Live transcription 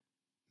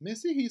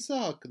Mesih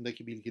İsa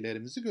hakkındaki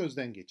bilgilerimizi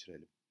gözden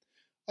geçirelim.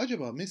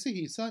 Acaba Mesih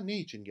İsa ne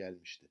için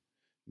gelmişti?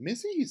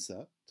 Mesih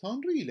İsa,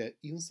 Tanrı ile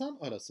insan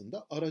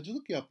arasında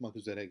aracılık yapmak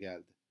üzere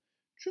geldi.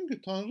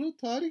 Çünkü Tanrı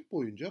tarih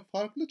boyunca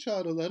farklı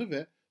çağrıları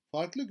ve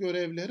farklı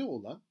görevleri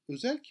olan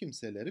özel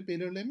kimseleri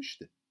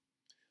belirlemişti.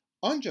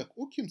 Ancak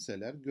o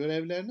kimseler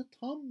görevlerini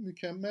tam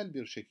mükemmel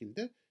bir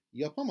şekilde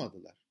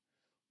yapamadılar.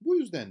 Bu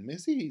yüzden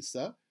Mesih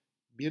İsa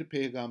bir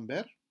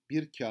peygamber,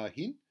 bir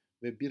kahin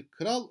ve bir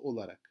kral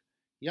olarak,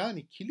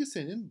 yani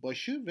kilisenin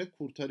başı ve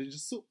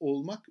kurtarıcısı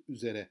olmak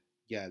üzere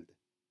geldi.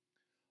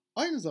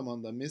 Aynı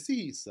zamanda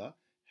Mesih İsa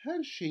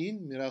her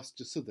şeyin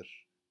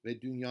mirasçısıdır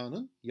ve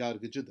dünyanın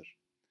yargıcıdır.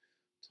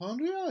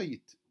 Tanrı'ya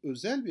ait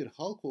özel bir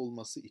halk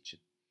olması için,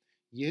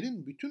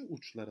 yerin bütün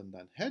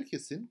uçlarından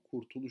herkesin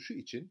kurtuluşu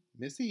için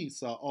Mesih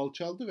İsa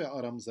alçaldı ve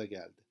aramıza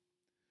geldi.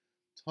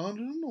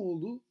 Tanrı'nın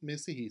oğlu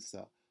Mesih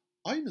İsa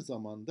aynı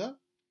zamanda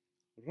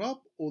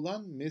Rab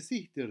olan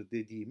Mesih'tir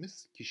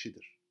dediğimiz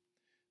kişidir.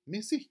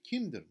 Mesih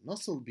kimdir,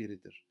 nasıl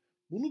biridir?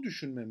 Bunu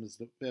düşünmemiz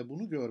ve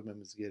bunu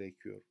görmemiz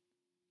gerekiyor.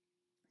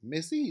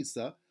 Mesih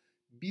İsa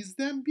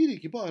bizden biri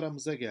gibi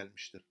aramıza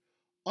gelmiştir.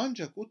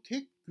 Ancak o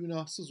tek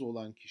günahsız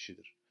olan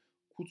kişidir.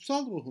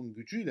 Kutsal ruhun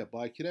gücüyle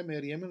Bakire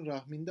Meryem'in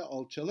rahminde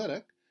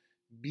alçalarak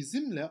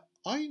bizimle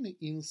aynı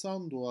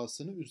insan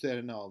doğasını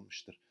üzerine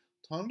almıştır.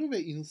 Tanrı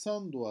ve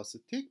insan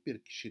doğası tek bir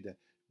kişide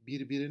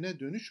birbirine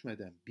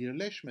dönüşmeden,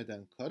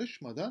 birleşmeden,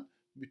 karışmadan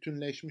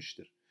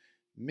bütünleşmiştir.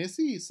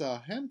 Mesih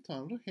İsa hem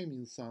Tanrı hem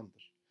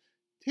insandır.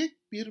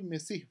 Tek bir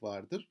Mesih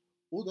vardır.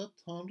 O da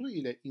Tanrı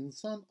ile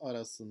insan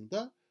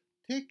arasında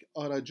tek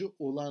aracı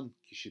olan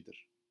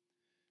kişidir.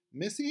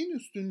 Mesih'in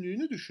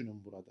üstünlüğünü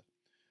düşünün burada.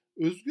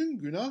 Özgün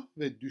günah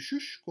ve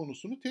düşüş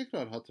konusunu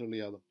tekrar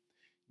hatırlayalım.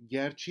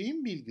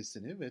 Gerçeğin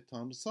bilgisini ve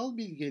tanrısal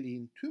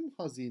bilgeliğin tüm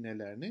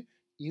hazinelerini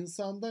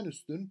insandan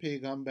üstün,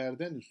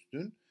 peygamberden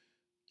üstün,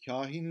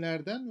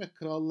 kahinlerden ve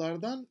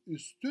krallardan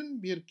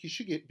üstün bir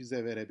kişi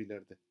bize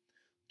verebilirdi.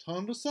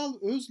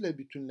 Tanrısal özle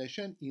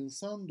bütünleşen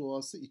insan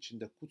doğası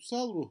içinde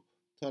kutsal ruh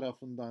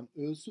tarafından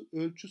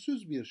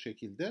ölçüsüz bir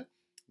şekilde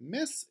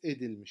mes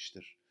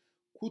edilmiştir.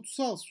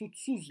 Kutsal,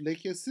 suçsuz,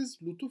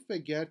 lekesiz, lütuf ve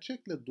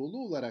gerçekle dolu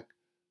olarak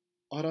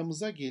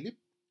aramıza gelip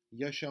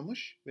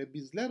yaşamış ve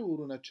bizler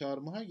uğruna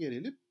çarmıha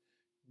gerilip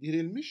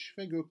dirilmiş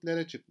ve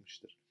göklere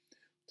çıkmıştır.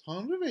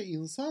 Tanrı ve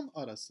insan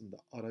arasında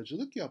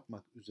aracılık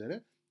yapmak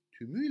üzere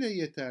tümüyle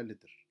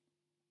yeterlidir.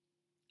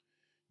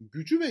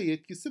 Gücü ve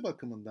yetkisi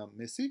bakımından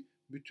Mesih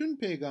bütün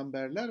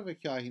peygamberler ve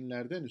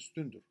kahinlerden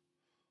üstündür.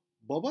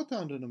 Baba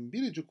Tanrı'nın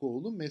biricik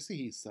oğlu Mesih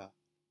İsa.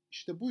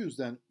 İşte bu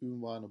yüzden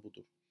ünvanı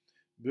budur.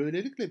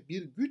 Böylelikle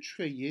bir güç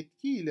ve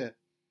yetki ile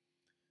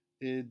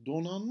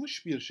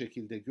donanmış bir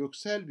şekilde,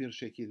 göksel bir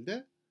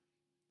şekilde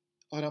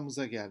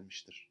aramıza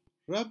gelmiştir.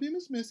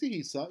 Rabbimiz Mesih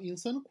İsa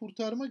insanı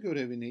kurtarma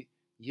görevini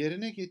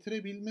yerine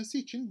getirebilmesi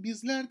için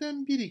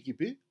bizlerden biri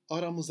gibi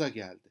aramıza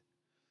geldi.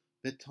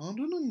 Ve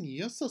Tanrı'nın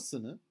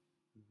yasasını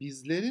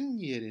bizlerin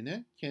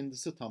yerine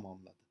kendisi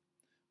tamamladı.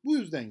 Bu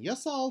yüzden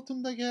yasa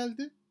altında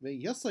geldi ve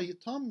yasayı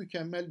tam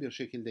mükemmel bir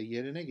şekilde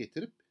yerine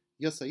getirip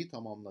yasayı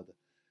tamamladı.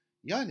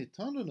 Yani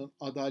Tanrı'nın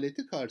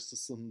adaleti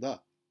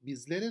karşısında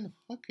bizlerin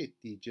hak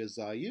ettiği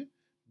cezayı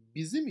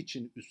bizim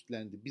için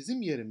üstlendi,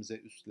 bizim yerimize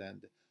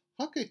üstlendi.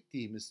 Hak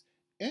ettiğimiz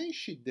en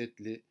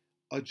şiddetli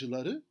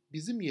acıları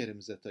bizim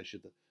yerimize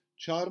taşıdı.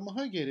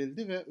 Çarmıha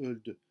gerildi ve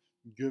öldü.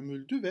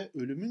 Gömüldü ve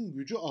ölümün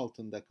gücü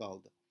altında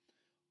kaldı.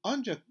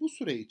 Ancak bu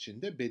süre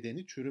içinde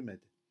bedeni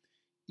çürümedi.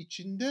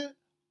 İçinde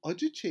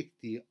acı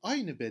çektiği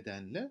aynı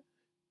bedenle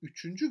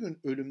üçüncü gün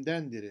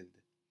ölümden dirildi.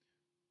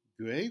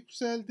 Göğe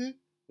yükseldi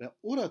ve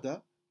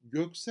orada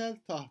göksel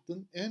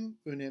tahtın en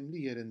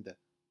önemli yerinde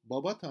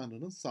Baba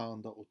Tanrı'nın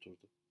sağında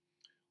oturdu.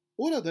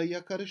 Orada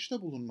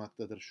yakarışta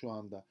bulunmaktadır şu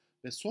anda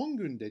ve son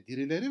günde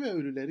dirileri ve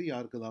ölüleri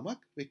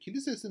yargılamak ve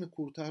kilisesini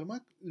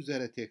kurtarmak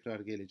üzere tekrar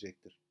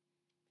gelecektir.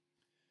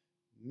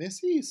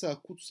 Mesih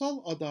İsa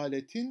kutsal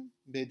adaletin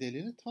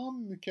bedelini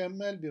tam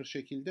mükemmel bir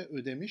şekilde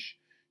ödemiş,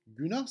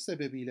 günah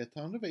sebebiyle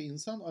Tanrı ve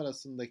insan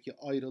arasındaki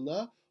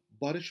ayrılığa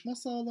barışma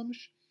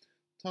sağlamış,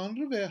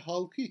 Tanrı ve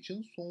halkı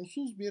için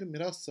sonsuz bir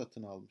miras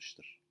satın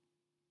almıştır.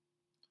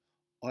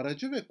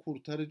 Aracı ve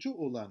kurtarıcı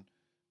olan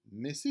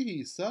Mesih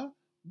İsa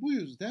bu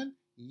yüzden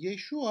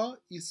Yeşua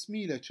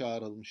ismiyle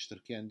çağrılmıştır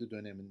kendi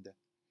döneminde.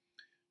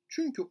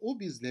 Çünkü o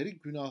bizleri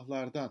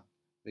günahlardan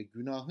ve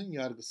günahın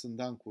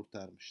yargısından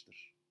kurtarmıştır.